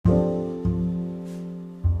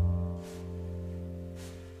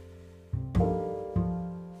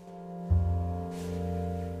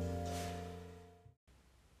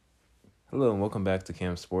Hello and welcome back to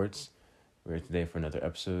Cam Sports. We're here today for another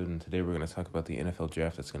episode, and today we're going to talk about the NFL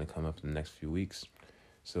draft that's going to come up in the next few weeks.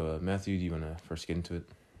 So, Matthew, do you want to first get into it?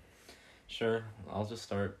 Sure. I'll just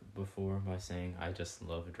start before by saying I just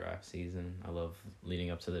love draft season. I love leading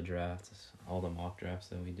up to the draft, all the mock drafts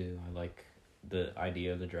that we do. I like the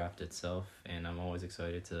idea of the draft itself, and I'm always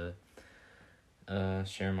excited to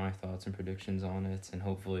share my thoughts and predictions on it, and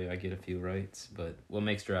hopefully I get a few right. But what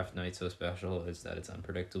makes draft night so special is that it's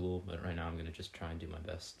unpredictable, but right now I'm going to just try and do my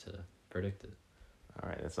best to predict it. All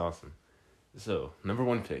right, that's awesome. So, number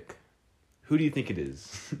one pick. Who do you think it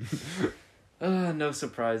is? No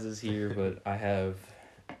surprises here, but I have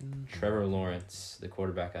Trevor Lawrence, the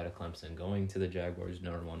quarterback out of Clemson, going to the Jaguars'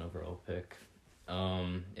 number one overall pick.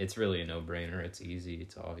 It's really a no-brainer. It's easy.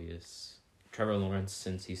 It's obvious. Trevor Lawrence,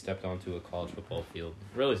 since he stepped onto a college football field,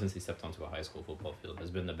 really since he stepped onto a high school football field,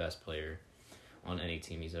 has been the best player on any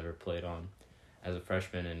team he's ever played on. As a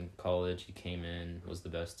freshman in college, he came in, was the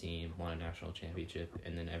best team, won a national championship,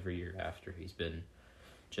 and then every year after, he's been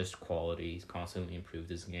just quality. He's constantly improved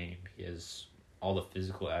his game. He has all the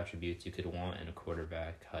physical attributes you could want in a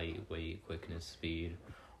quarterback: height, weight, quickness, speed,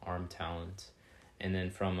 arm talent. And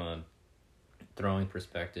then from a throwing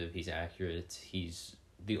perspective, he's accurate.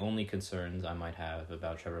 The only concerns I might have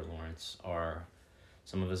about Trevor Lawrence are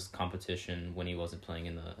some of his competition when he wasn't playing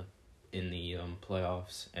in the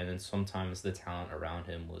playoffs, and then sometimes the talent around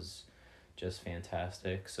him was just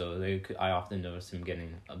fantastic. So I often noticed him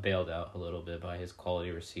getting bailed out a little bit by his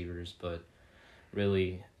quality receivers, but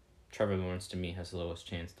really, Trevor Lawrence to me has the lowest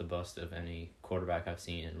chance to bust of any quarterback I've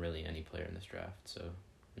seen and really any player in this draft. So,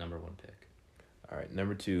 number one pick. All right,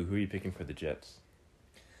 number two. Who are you picking for the Jets?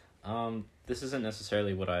 This isn't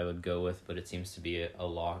necessarily what I would go with, but it seems to be a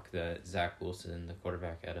lock that Zach Wilson, the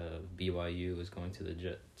quarterback out of BYU, is going to the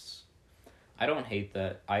Jets. I don't hate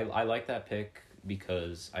that. I like that pick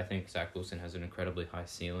because I think Zach Wilson has an incredibly high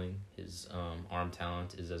ceiling. His arm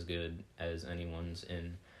talent is as good as anyone's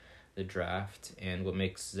in the draft, and what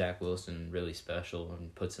makes Zach Wilson really special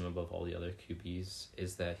and puts him above all the other QBs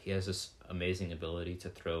is that he has this amazing ability to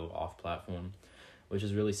throw off-platform, which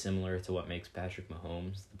is really similar to what makes Patrick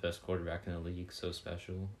Mahomes, the best quarterback in the league, so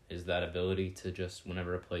special, is that ability to just,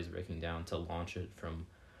 whenever a play is breaking down, to launch it from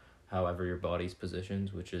however your body's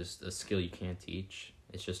positioned, which is a skill you can't teach.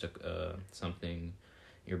 It's just something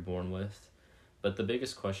you're born with. But the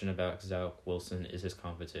biggest question about Zach Wilson is his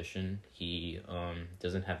competition. He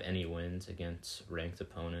doesn't have any wins against ranked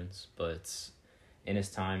opponents, but in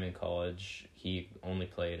his time in college, he only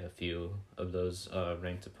played a few of those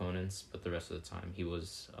ranked opponents, but the rest of the time he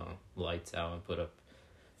was lights out and put up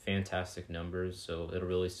fantastic numbers. So it'll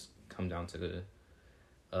really come down to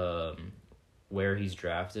where he's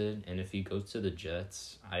drafted, and if he goes to the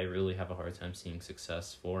Jets, I really have a hard time seeing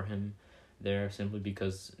success for him there, simply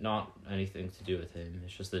because not anything to do with him.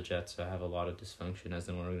 It's just the Jets have a lot of dysfunction as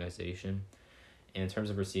an organization. And in terms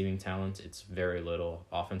of receiving talent, it's very little.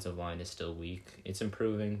 Offensive line is still weak. It's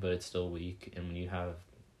improving, but it's still weak. And when you have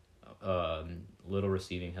little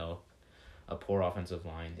receiving help, a poor offensive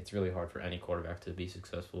line, it's really hard for any quarterback to be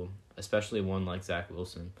successful, especially one like Zach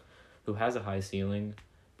Wilson, who has a high ceiling,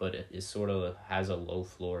 but it is sort of has a low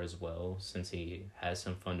floor as well, since he has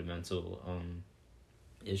some fundamental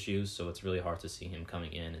issues. So it's really hard to see him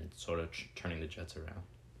coming in and sort of turning the Jets around.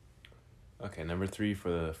 Okay, number three for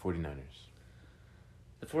the 49ers.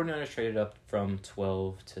 The 49ers traded up from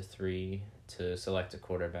 12 to 3 to select a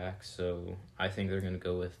quarterback, so I think they're going to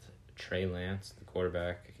go with Trey Lance, the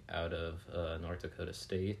quarterback out of North Dakota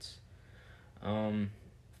State.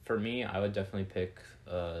 For me, I would definitely pick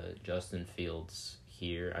Justin Fields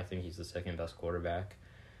here. I think he's the second best quarterback,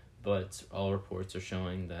 but all reports are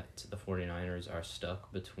showing that the 49ers are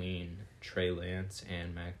stuck between Trey Lance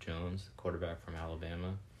and Mac Jones, the quarterback from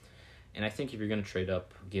Alabama. And I think if you're going to trade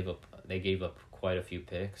up, they gave up quite a few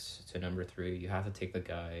picks to number 3. You have to take the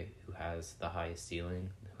guy who has the highest ceiling,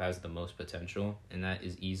 who has the most potential, and that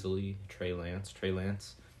is easily Trey Lance. Trey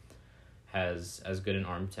Lance has as good an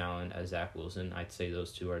arm talent as Zach Wilson. I'd say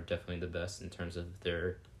those two are definitely the best in terms of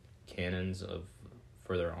their cannons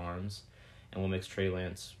for their arms. And what makes Trey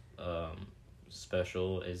Lance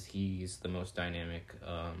special is he's the most dynamic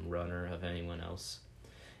runner of anyone else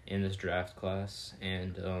in this draft class.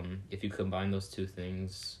 And if you combine those two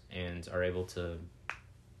things and are able to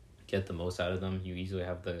get the most out of them, you easily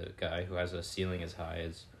have the guy who has a ceiling as high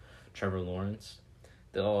as Trevor Lawrence.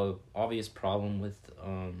 The obvious problem with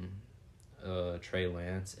Trey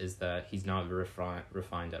Lance is that he's not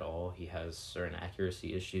refined at all. He has certain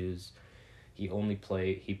accuracy issues. He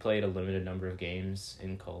played a limited number of games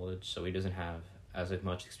in college, so he doesn't have as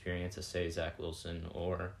much experience as, say, Zach Wilson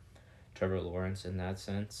or Trevor Lawrence in that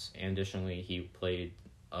sense. And additionally, he played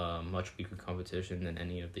much weaker competition than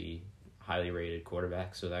any of the highly rated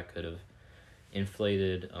quarterbacks, so that could have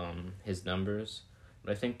inflated his numbers.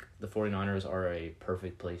 But I think the 49ers are a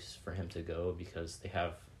perfect place for him to go because they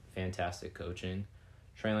have fantastic coaching.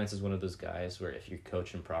 Trey Lance is one of those guys where if you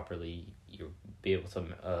coach him properly, you'll be able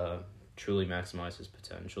to truly maximize his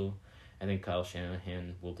potential. I think Kyle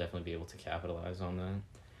Shanahan will definitely be able to capitalize on that.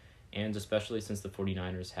 And especially since the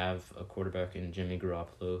 49ers have a quarterback in Jimmy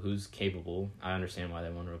Garoppolo who's capable. I understand why they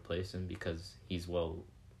want to replace him because he's,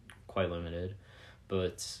 quite limited.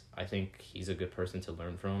 But I think he's a good person to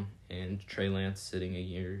learn from. And Trey Lance sitting a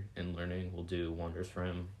year and learning will do wonders for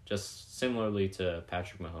him. Just similarly to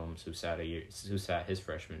Patrick Mahomes, who sat his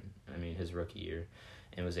rookie year,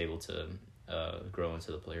 and was able to grow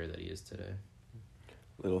into the player that he is today.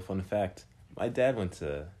 Little fun fact: my dad went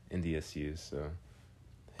to NDSU, so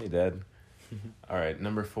hey, Dad. All right,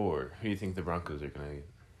 number 4. Who do you think the Broncos are gonna get?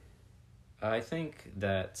 I think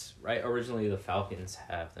that originally the Falcons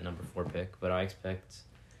have the number 4 pick, but I expect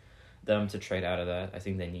them to trade out of that. I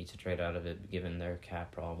think they need to trade out of it given their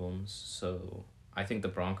cap problems. So I think the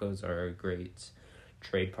Broncos are a great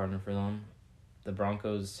trade partner for them. The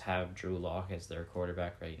Broncos have Drew Lock as their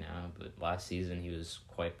quarterback right now, but last season he was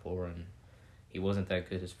quite poor and he wasn't that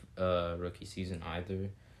good his rookie season either.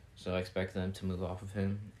 So I expect them to move off of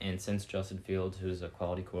him. And since Justin Fields, who's a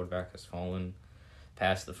quality quarterback, has fallen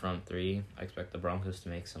past the front 3, I expect the Broncos to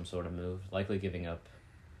make some sort of move, likely giving up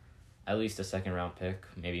at least a second-round pick,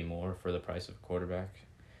 maybe more, for the price of a quarterback.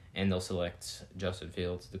 And they'll select Justin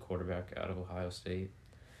Fields, the quarterback out of Ohio State.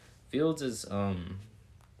 Fields is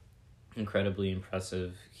incredibly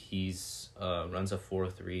impressive. He's runs a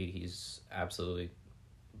 4.3. He's absolutely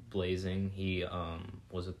blazing. He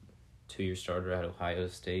was a 2-year starter at Ohio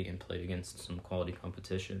State and played against some quality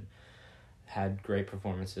competition. Had great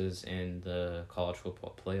performances in the college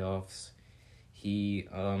football playoffs. He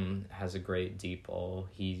has a great deep ball.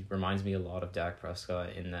 He reminds me a lot of Dak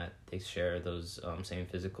Prescott in that they share those same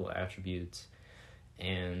physical attributes.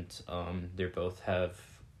 And they both have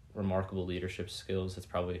remarkable leadership skills. It's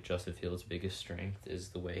probably Justin Fields' biggest strength is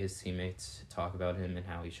the way his teammates talk about him and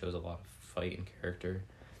how he shows a lot of fight and character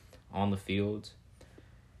on the field.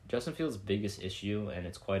 Justin Fields' biggest issue, and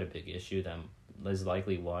it's quite a big issue that is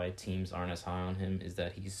likely why teams aren't as high on him, is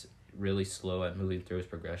that he's really slow at moving through his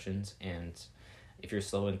progressions. And if you're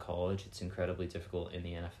slow in college, it's incredibly difficult in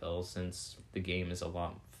the NFL since the game is a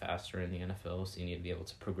lot faster in the NFL, so you need to be able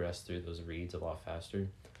to progress through those reads a lot faster.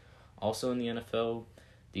 Also in the NFL,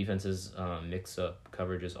 defenses mix up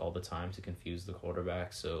coverages all the time to confuse the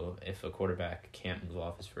quarterback, so if a quarterback can't move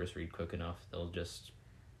off his first read quick enough, they'll just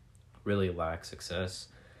really lack success.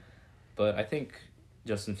 But I think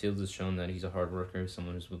Justin Fields has shown that he's a hard worker,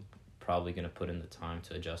 someone who's probably going to put in the time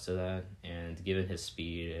to adjust to that. And given his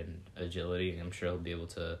speed and agility, I'm sure he'll be able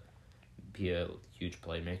to be a huge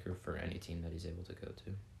playmaker for any team that he's able to go to.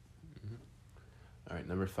 Mm-hmm. All right,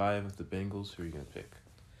 number 5 with the Bengals. Who are you going to pick?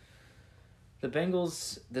 The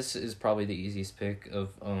Bengals, this is probably the easiest pick of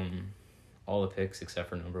all the picks except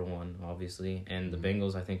for number 1, obviously. And the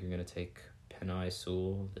Bengals, I think, are going to take Penei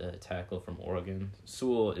Sewell, the tackle from Oregon.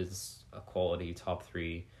 Sewell is a quality top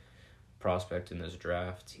 3 prospect in this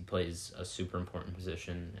draft. He plays a super important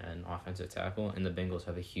position an offensive tackle, and the Bengals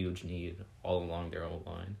have a huge need all along their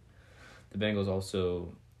O-line. The Bengals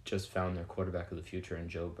also just found their quarterback of the future in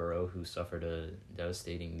Joe Burrow, who suffered a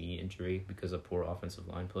devastating knee injury because of poor offensive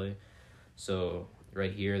line play. So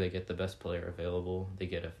right here, they get the best player available.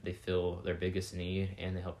 They fill their biggest need,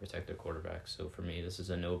 and they help protect their quarterback. So for me, this is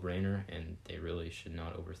a no-brainer, and they really should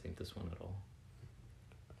not overthink this one at all.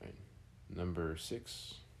 All right, number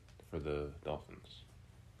 6 for the Dolphins.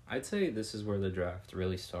 I'd say this is where the draft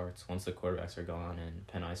really starts once the quarterbacks are gone, and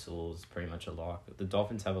Penei Sewell is pretty much a lock. The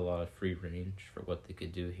Dolphins have a lot of free range for what they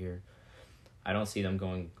could do here. I don't see them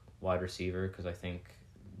going wide receiver because I think,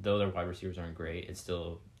 though their wide receivers aren't great, it's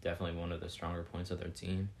still definitely one of the stronger points of their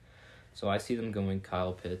team. So I see them going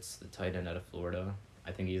Kyle Pitts, the tight end out of Florida.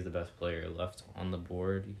 I think he's the best player left on the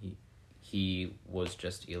board. He was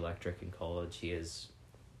just electric in college. He is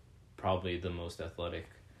probably the most athletic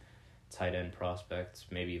tight end prospect,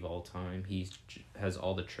 maybe of all time. He has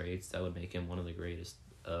all the traits that would make him one of the greatest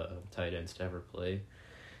tight ends to ever play.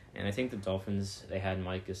 And I think the Dolphins, they had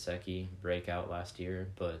Mike Gesicki break out last year,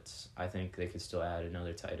 but I think they could still add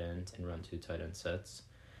another tight end and run 2 tight end sets,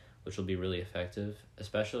 which will be really effective,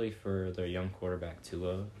 especially for their young quarterback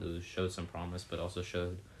Tua, who showed some promise but also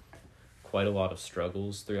showed quite a lot of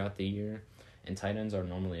struggles throughout the year. And tight ends are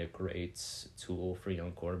normally a great tool for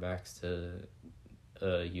young quarterbacks to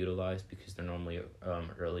utilize because they're normally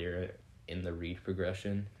earlier in the read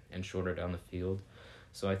progression, and shorter down the field.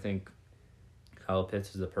 So I think Kyle Pitts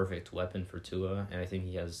is the perfect weapon for Tua, and I think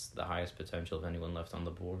he has the highest potential of anyone left on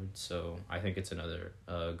the board. So I think it's another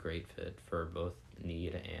great fit for both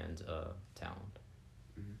need and talent.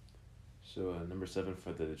 Mm-hmm. So number 7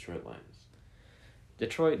 for the Detroit Lions.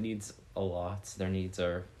 Detroit needs a lot. Their needs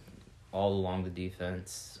are all along the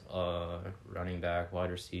defense, running back,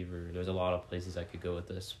 wide receiver. There's a lot of places I could go with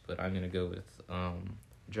this, but I'm going to go with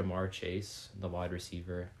Jamar Chase, the wide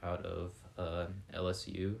receiver out of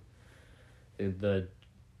LSU. The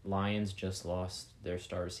Lions just lost their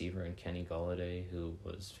star receiver in Kenny Golladay, who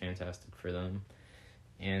was fantastic for them.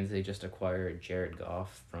 And they just acquired Jared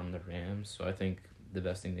Goff from the Rams. So I think the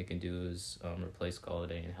best thing they can do is replace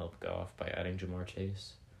Golladay and help Goff by adding Jamar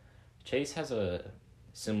Chase. Chase has a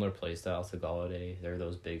similar play style to Golladay. They're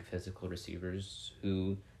those big physical receivers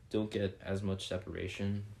who don't get as much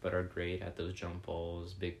separation, but are great at those jump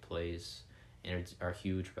balls, big plays, and are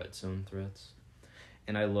huge red zone threats.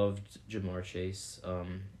 And I loved Jamar Chase.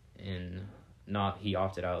 He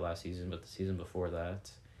opted out last season, but the season before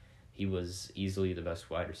that, he was easily the best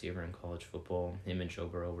wide receiver in college football. Him and Joe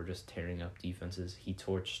Burrow were just tearing up defenses. He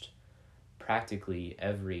torched practically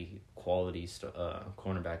every quality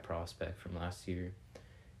cornerback prospect from last year.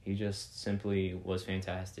 He just simply was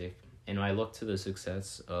fantastic. And I look to the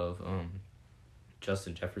success of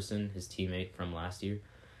Justin Jefferson, his teammate from last year.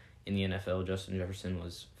 In the NFL, Justin Jefferson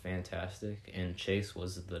was fantastic, and Chase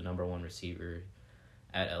was the number 1 receiver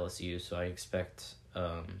at LSU, so I expect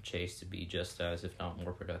Chase to be just as, if not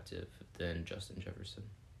more productive than Justin Jefferson.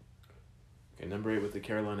 Okay, number 8 with the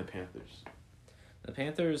Carolina Panthers. The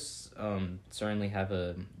Panthers certainly have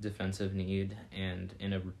a defensive need, and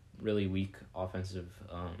in a really weak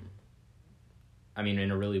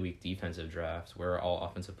in a really weak defensive draft where all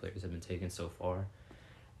offensive players have been taken so far,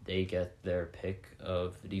 they get their pick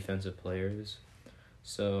of defensive players.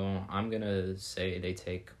 So I'm going to say they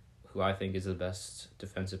take who I think is the best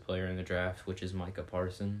defensive player in the draft, which is Micah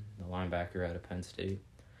Parsons, the linebacker out of Penn State.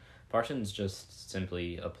 Parsons just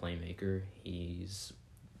simply a playmaker. He's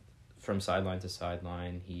from sideline to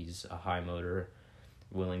sideline. He's a high motor,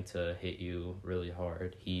 willing to hit you really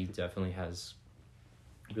hard. He definitely has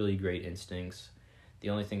really great instincts. The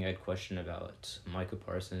only thing I'd question about Micah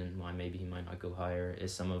Parsons and why maybe he might not go higher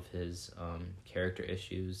is some of his character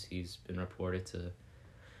issues. He's been reported to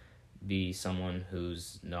be someone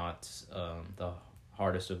who's not the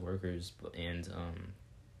hardest of workers, and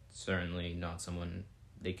certainly not someone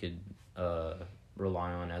they could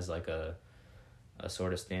rely on as like a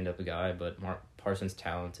sort of stand-up guy. But Parsons'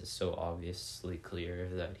 talent is so obviously clear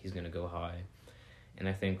that he's going to go high. And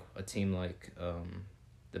I think a team like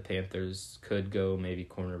the Panthers could go maybe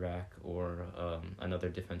cornerback or another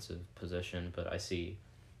defensive position, but I see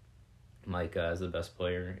Micah as the best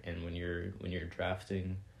player. And when you're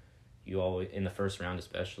drafting, you always, in the first round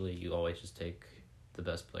especially, you always just take the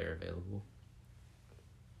best player available.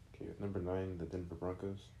 Okay, with number 9, the Denver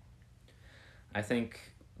Broncos. I think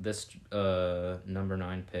this number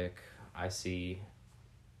 9 pick I see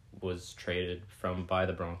was traded by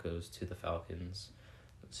the Broncos to the Falcons.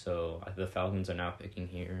 So the Falcons are now picking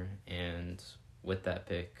here, and with that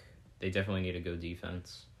pick, they definitely need to go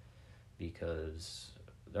defense because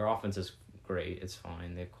their offense is great. It's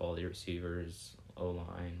fine. They have quality receivers,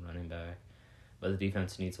 O-line, running back, but the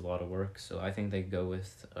defense needs a lot of work. So I think they go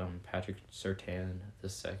with Patrick Surtain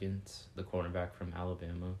the cornerback from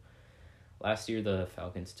Alabama. Last year, the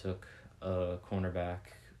Falcons took a cornerback,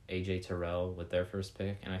 A.J. Terrell, with their first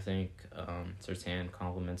pick, and I think Surtain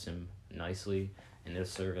complements him nicely, and they'll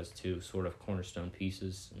serve as 2 sort of cornerstone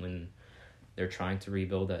pieces when they're trying to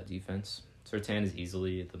rebuild that defense. Surtain is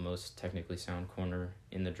easily the most technically sound corner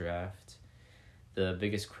in the draft. The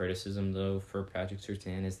biggest criticism, though, for Patrick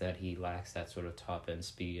Surtain is that he lacks that sort of top-end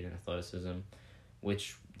speed and athleticism,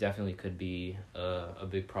 which definitely could be a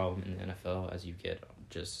big problem in the NFL as you get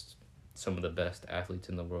just some of the best athletes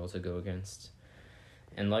in the world to go against.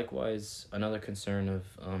 And likewise, another concern of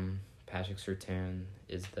Patrick Surtain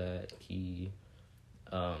is that he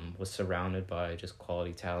was surrounded by just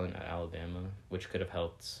quality talent at Alabama, which could have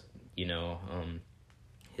helped,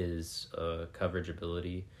 his coverage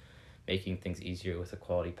ability, making things easier with a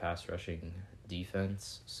quality pass rushing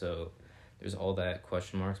defense. So there's all that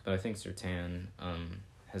question marks, but I think Surtain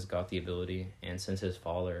has got the ability, and since his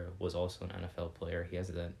father was also an NFL player, he has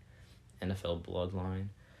that NFL bloodline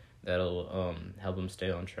that'll help him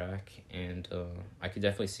stay on track. And I could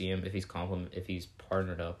definitely see him if he's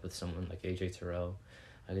partnered up with someone like A.J. Terrell.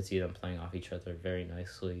 I could see them playing off each other very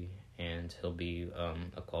nicely, and he'll be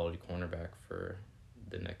a quality cornerback for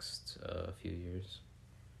the next few years.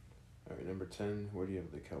 All right, number 10, where do you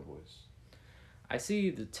have the Cowboys? I see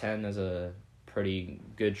the 10 as a pretty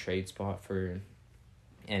good trade spot for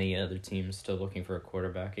any other team still looking for a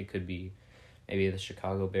quarterback. It could be maybe the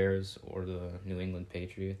Chicago Bears or the New England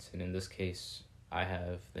Patriots. And in this case, I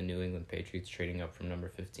have the New England Patriots trading up from number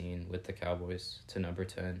 15 with the Cowboys to number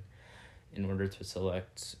 10 in order to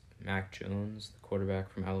select Mac Jones, the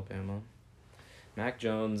quarterback from Alabama. Mac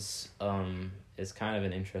Jones is kind of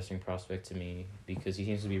an interesting prospect to me because he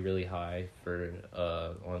seems to be really high for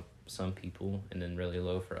on some people and then really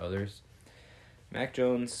low for others. Mac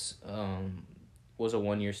Jones was a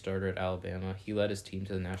one-year starter at Alabama. He led his team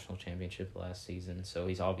to the national championship last season, so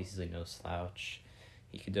he's obviously no slouch.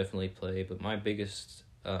 He could definitely play, but my biggest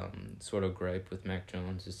sort of gripe with Mac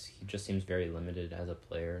Jones is he just seems very limited as a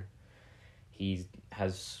player. He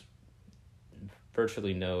has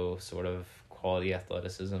virtually no sort of quality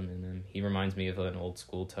athleticism in him. He reminds me of an old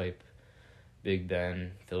school type Big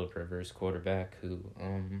Ben, Phillip Rivers quarterback who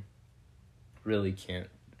really can't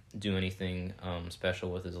do anything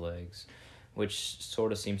special with his legs, which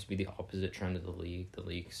sort of seems to be the opposite trend of the league. The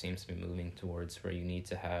league seems to be moving towards where you need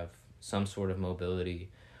to have some sort of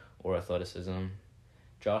mobility or athleticism.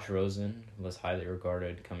 Josh Rosen was highly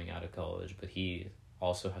regarded coming out of college, but he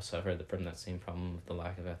also has suffered from that same problem with the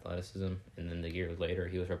lack of athleticism. And then the year later,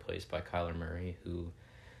 he was replaced by Kyler Murray, who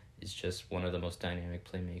is just one of the most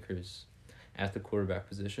dynamic playmakers at the quarterback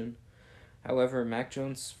position. However, Mac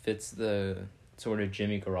Jones fits the sort of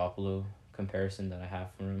Jimmy Garoppolo comparison that I have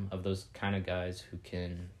for him, of those kind of guys who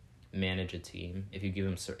can manage a team. If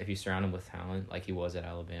you surround him with talent like he was at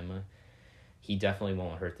Alabama, he definitely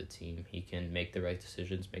won't hurt the team. He can make the right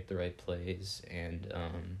decisions, make the right plays, and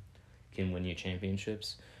can win you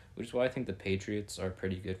championships, which is why I think the Patriots are a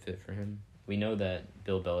pretty good fit for him. We know that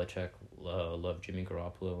Bill Belichick loved Jimmy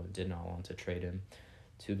Garoppolo and did not want to trade him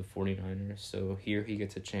to the 49ers, so here he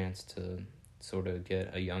gets a chance to sort of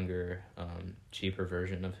get a younger, cheaper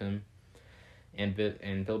version of him. And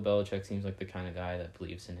Bill Belichick seems like the kind of guy that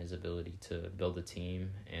believes in his ability to build a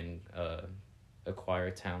team and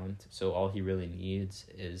acquire talent. So all he really needs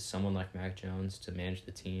is someone like Mac Jones to manage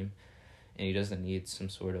the team, and he doesn't need some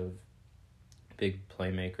sort of big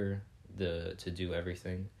playmaker to do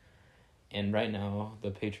everything. And right now, the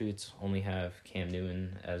Patriots only have Cam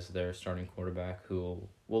Newton as their starting quarterback, who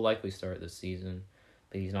will likely start this season,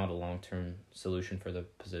 but he's not a long-term solution for the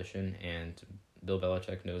position, and Bill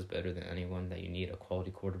Belichick knows better than anyone that you need a quality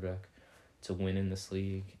quarterback to win in this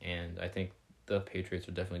league, and I think the Patriots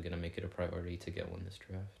are definitely going to make it a priority to get one this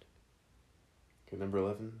draft. Okay, number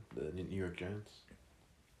 11, the New York Giants.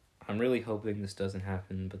 I'm really hoping this doesn't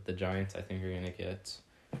happen, but the Giants, I think, are going to get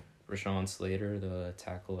Rashawn Slater, the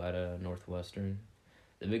tackle out of Northwestern.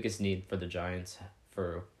 The biggest need for the Giants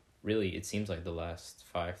for really, it seems like the last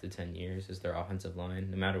 5 to 10 years, is their offensive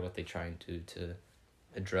line. No matter what they try and do to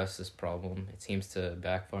address this problem, it seems to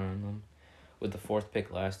backfire on them. With the 4th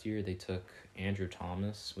pick last year, they took Andrew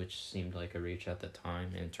Thomas, which seemed like a reach at the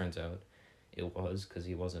time, and it turns out it was because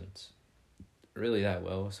he wasn't really that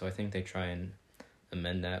well. So I think they try and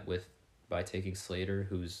amend that by taking Slater,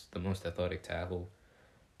 who's the most athletic tackle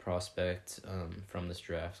prospect from this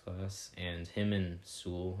draft class, and him and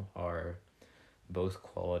Sewell are both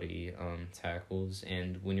quality tackles.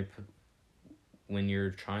 And when you're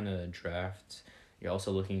trying to draft, you're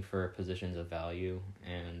also looking for positions of value,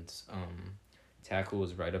 and tackle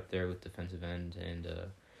is right up there with defensive end and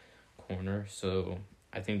corner. So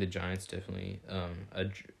I think the Giants definitely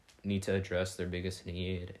need to address their biggest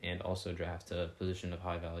need and also draft a position of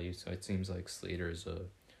high value. So it seems like Slater is a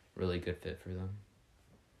really good fit for them.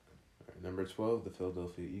 All right, number 12, the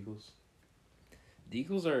Philadelphia Eagles. The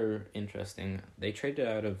Eagles are interesting. They traded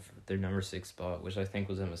out of their number 6 spot, which I think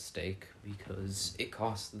was a mistake because it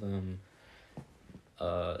cost them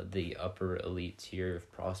the upper elite tier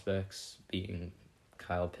of prospects, being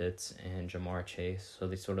Kyle Pitts and Jamar Chase. So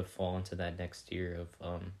they sort of fall into that next tier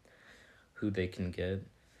of who they can get.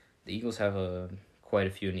 The Eagles have quite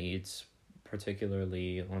a few needs,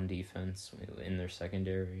 particularly on defense in their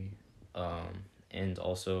secondary, and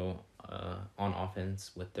also on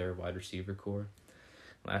offense with their wide receiver core.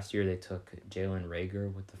 Last year they took Jalen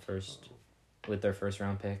Reagor with their first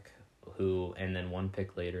round pick, and then 1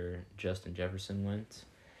 pick later Justin Jefferson went.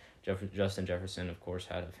 Justin Jefferson, of course,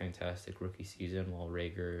 had a fantastic rookie season, while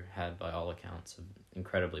Reagor had, by all accounts, an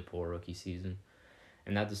incredibly poor rookie season.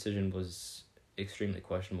 And that decision was extremely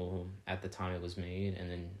questionable at the time it was made, and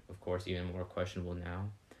then, of course, even more questionable now.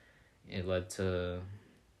 It led to,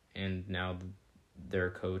 and now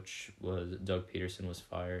their coach Doug Peterson was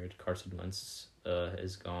fired, Carson Wentz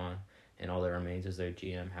is gone, and all that remains is their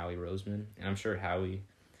GM, Howie Roseman. And I'm sure Howie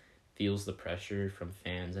feels the pressure from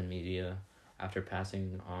fans and media after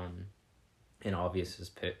passing on an obvious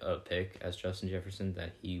pick as Justin Jefferson,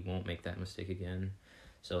 that he won't make that mistake again.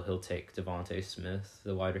 So he'll take Devontae Smith,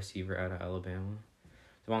 the wide receiver out of Alabama.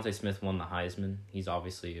 Devontae Smith won the Heisman. He's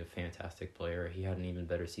obviously a fantastic player. He had an even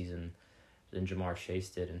better season than Jamar Chase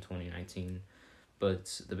did in 2019.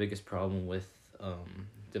 But the biggest problem with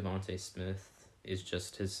Devontae Smith is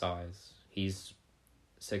just his size. He's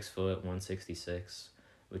 6 foot 166,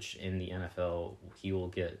 which in the NFL he will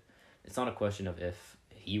get. It's not a question of if,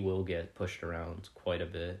 he will get pushed around quite a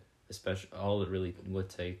bit. Especially, all it really would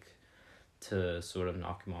take to sort of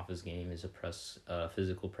knock him off his game is a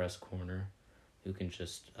physical press corner, who can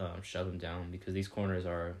just shut him down, because these corners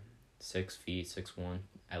are 6 feet 6'1",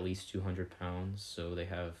 at least 200 pounds. So they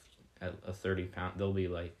have a 30-pound. They'll be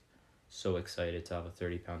like so excited to have a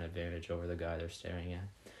 30-pound advantage over the guy they're staring at.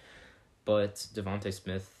 But Devontae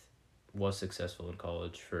Smith was successful in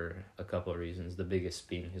college for a couple of reasons. The biggest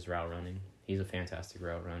being his route running. He's a fantastic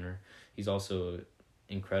route runner. He's also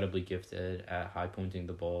incredibly gifted at high pointing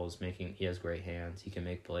the balls. He has great hands. He can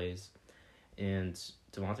make plays. And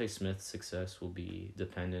Devontae Smith's success will be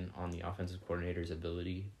dependent on the offensive coordinator's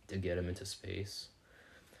ability to get him into space.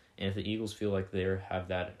 And if the Eagles feel like they have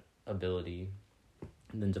that ability,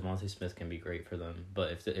 then Devontae Smith can be great for them.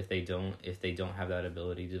 But if they don't have that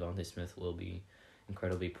ability, Devontae Smith will be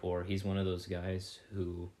incredibly poor. He's one of those guys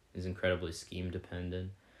who is incredibly scheme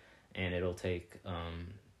dependent, and it'll take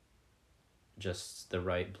just the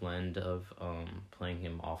right blend of playing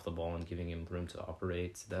him off the ball and giving him room to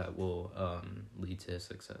operate that will lead to his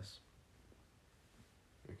success.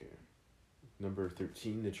 Okay. Number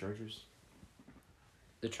 13, the Chargers.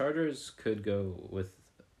 The Chargers could go with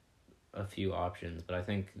a few options, but I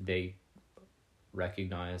think they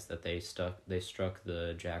recognize that they struck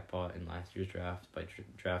the jackpot in last year's draft by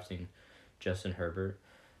drafting Justin Herbert.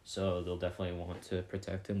 So they'll definitely want to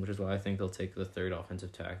protect him, which is why I think they'll take the third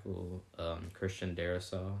offensive tackle, Christian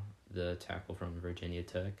Darrisaw, the tackle from Virginia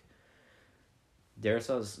Tech.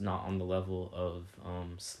 Darrisaw's not on the level of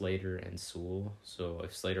Slater and Sewell. So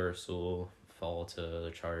if Slater or Sewell fall to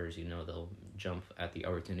the Chargers, they'll jump at the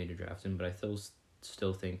opportunity to draft him. But I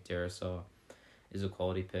still think Darrisaw is a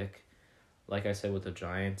quality pick. Like I said with the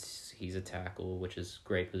Giants, he's a tackle, which is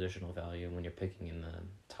great positional value. When you're picking in the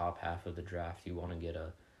top half of the draft, you want to get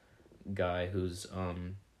a guy who's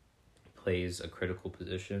plays a critical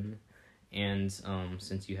position. And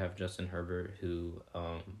since you have Justin Herbert, who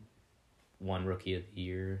won Rookie of the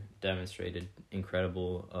Year, demonstrated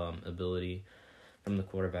incredible ability from the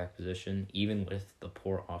quarterback position, even with the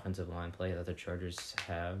poor offensive line play that the Chargers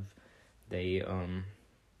have, they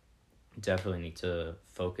definitely need to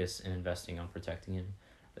focus in investing on protecting him.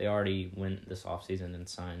 They already went this offseason and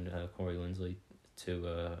signed Corey Linsley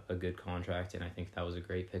to a good contract, and I think that was a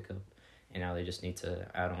great pickup. And now they just need to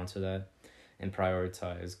add on to that and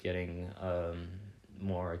prioritize getting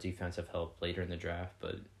more defensive help later in the draft,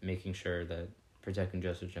 but making sure that protecting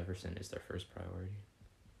Justin Jefferson is their first priority.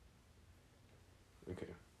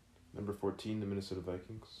 Okay. Number 14, the Minnesota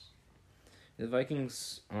Vikings. The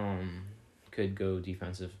Vikings could go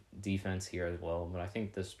defense here as well, but I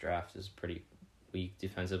think this draft is pretty weak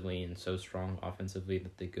defensively and so strong offensively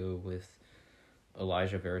that they go with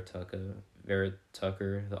Elijah Vera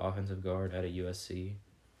Tucker, the offensive guard out of USC.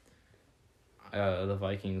 The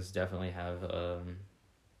Vikings definitely have a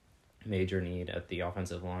major need at the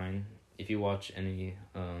offensive line. If you watch any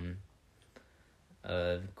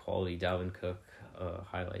quality Dalvin Cook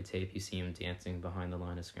highlight tape, you see him dancing behind the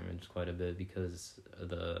line of scrimmage quite a bit because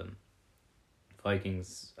the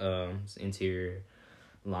Vikings' interior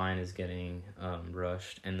line is getting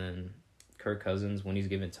rushed. And then Kirk Cousins, when he's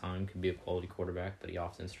given time, can be a quality quarterback, but he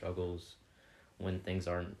often struggles when things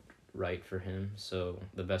aren't right for him. So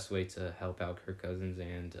the best way to help out Kirk Cousins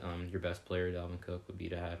and your best player, Dalvin Cook, would be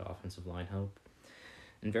to have offensive line help.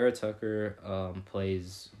 And Vera Tucker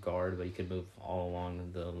plays guard, but he can move all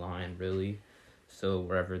along the line, really. So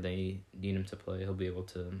wherever they need him to play, he'll be able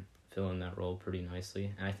to fill in that role pretty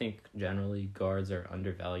nicely. And I think generally guards are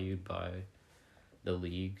undervalued by the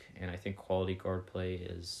league, and I think quality guard play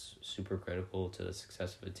is super critical to the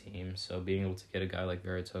success of a team. So being able to get a guy like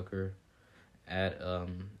Vera Tucker at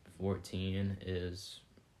 14 is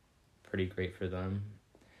pretty great for them.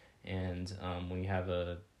 And when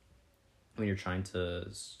you're trying to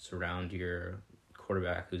surround your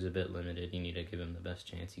quarterback who's a bit limited, you need to give him the best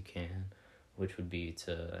chance you can, which would be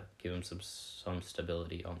to give him some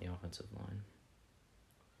stability on the offensive line.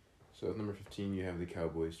 So at number 15, you have the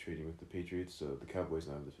Cowboys trading with the Patriots, so the Cowboys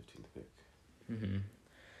now have the 15th pick. Mm-hmm.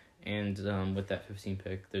 And with that 15th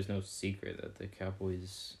pick, there's no secret that the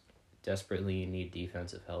Cowboys desperately need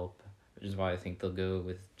defensive help, which is why I think they'll go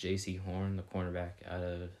with J.C. Horn, the cornerback out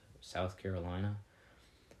of South Carolina.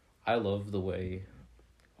 I love the way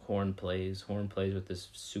Horn plays. Horn plays with this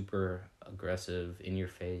super aggressive, in your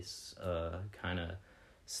face kind of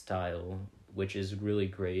style, which is really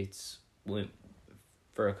great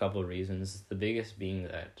for a couple of reasons. The biggest being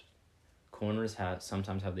that corners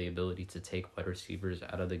sometimes have the ability to take wide receivers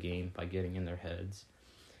out of the game by getting in their heads.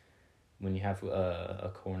 When you have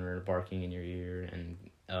a corner barking in your ear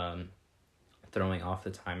and throwing off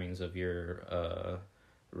the timings of your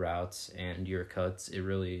routes and your cuts, it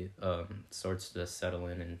really starts to settle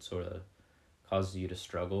in and sort of causes you to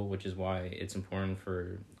struggle, which is why it's important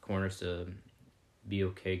for corners to be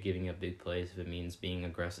okay giving up big plays if it means being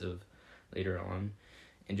aggressive later on.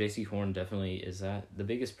 And J.C. Horn definitely is that. The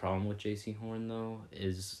biggest problem with J.C. Horn, though,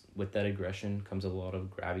 is with that aggression comes a lot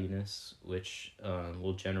of grabbiness, which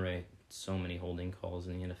will generate so many holding calls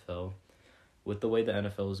in the NFL. With the way the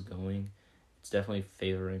NFL is going, it's definitely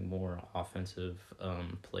favoring more offensive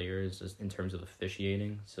players in terms of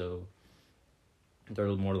officiating. So they're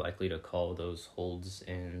more likely to call those holds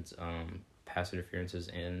and pass interferences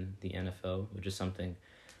in the NFL, which is something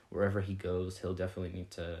wherever he goes, he'll definitely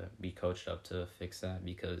need to be coached up to fix that,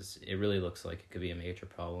 because it really looks like it could be a major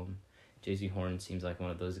problem. J.C. Horn seems like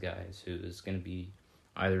one of those guys who is going to be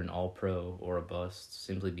either an all-pro or a bust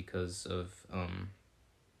simply because of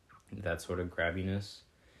that sort of grabbiness.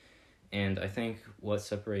 And I think what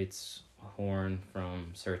separates Horn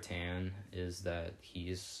from Surtain is that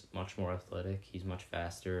he's much more athletic, he's much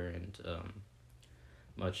faster and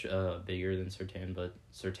much bigger than Surtain, but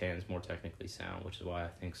Surtain's more technically sound, which is why I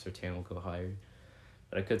think Surtain will go higher.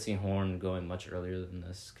 But I could see Horn going much earlier than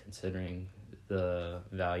this, considering the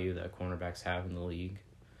value that cornerbacks have in the league,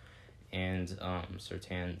 and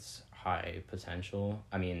Surtain's high potential.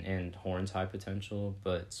 And Horn's high potential,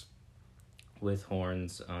 but with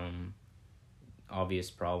Horn's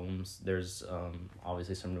obvious problems, there's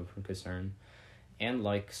obviously some room for concern. And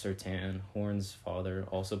like Surtain, Horn's father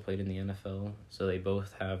also played in the NFL, so they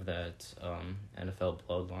both have that NFL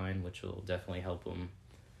bloodline, which will definitely help them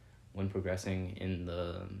when progressing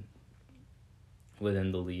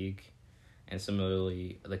within the league. And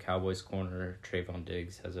similarly, the Cowboys corner Trayvon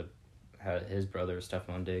Diggs had his brother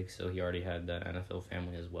Stephon Diggs, so he already had that NFL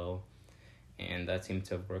family as well, and that seemed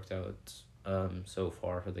to have worked out so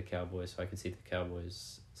far for the Cowboys. So I could see the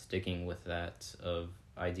Cowboys sticking with that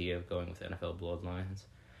idea of going with NFL bloodlines.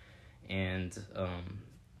 And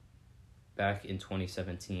back in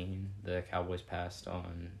 2017, the Cowboys passed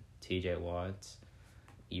on TJ Watt,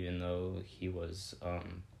 even though he was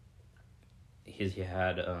he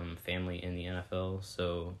had family in the NFL,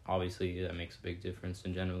 so obviously that makes a big difference.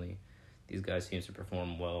 And generally, these guys seem to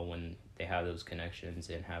perform well when they have those connections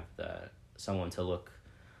and have that someone to look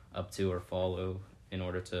up to or follow in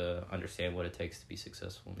order to understand what it takes to be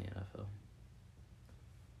successful in the NFL.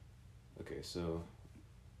 Okay, so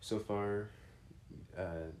far,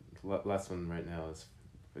 last one right now is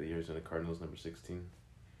for the Arizona Cardinals, number 16.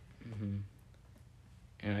 Mm-hmm.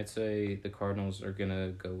 And I'd say the Cardinals are gonna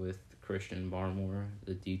go with Christian Barmore,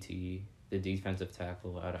 the defensive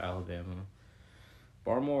tackle out of Alabama.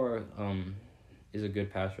 Barmore is a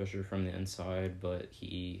good pass rusher from the inside, but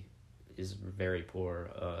he is very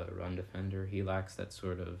poor run defender. He lacks that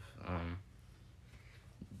sort of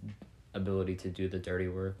ability to do the dirty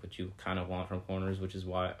work, which you kind of want from corners, which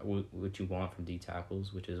you want from D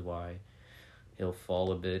tackles, which is why he'll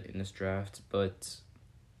fall a bit in this draft. But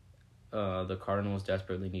the Cardinals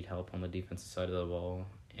desperately need help on the defensive side of the ball,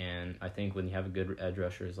 and I think when you have a good edge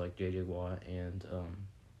rushers like J.J. Watt and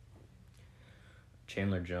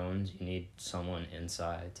Chandler Jones, you need someone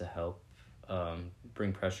inside to help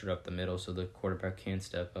bring pressure up the middle so the quarterback can't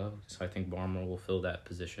step up. So I think Barmore will fill that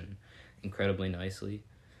position incredibly nicely.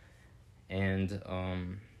 And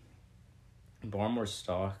Barmore's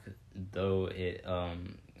stock, though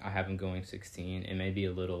I have him going 16, it may be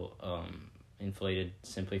a little inflated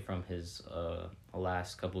simply from his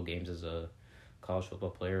last couple games as a college football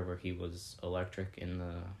player, where he was electric in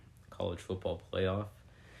the college football playoff.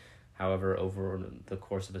 However, over the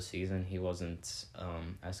course of a season, he wasn't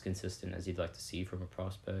as consistent as you'd like to see from a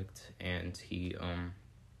prospect, and he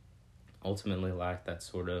ultimately lacked that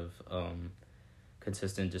sort of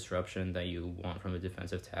consistent disruption that you want from a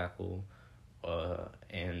defensive tackle,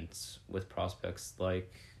 and with prospects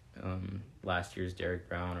like last year's Derrick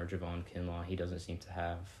Brown or Javon Kinlaw, he doesn't seem to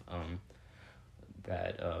have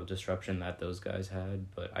that disruption that those guys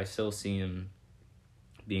had. But I still see him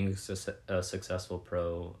being a successful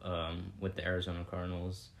pro with the Arizona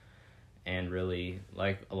Cardinals. And really,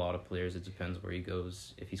 like a lot of players, it depends where he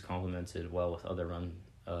goes. If he's complemented well with other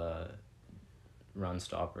run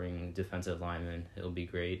stopping defensive linemen, it'll be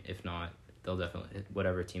great. If not, they'll definitely,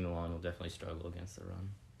 whatever team along will definitely struggle against the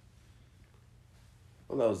run.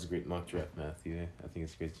 Well, that was a great mock draft, Matthew. I think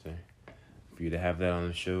it's great for you to have that on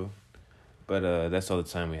the show. But that's all the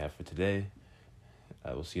time we have for today.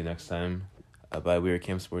 We'll see you next time. Bye, we are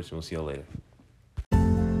Camp Sports, and we'll see you all later.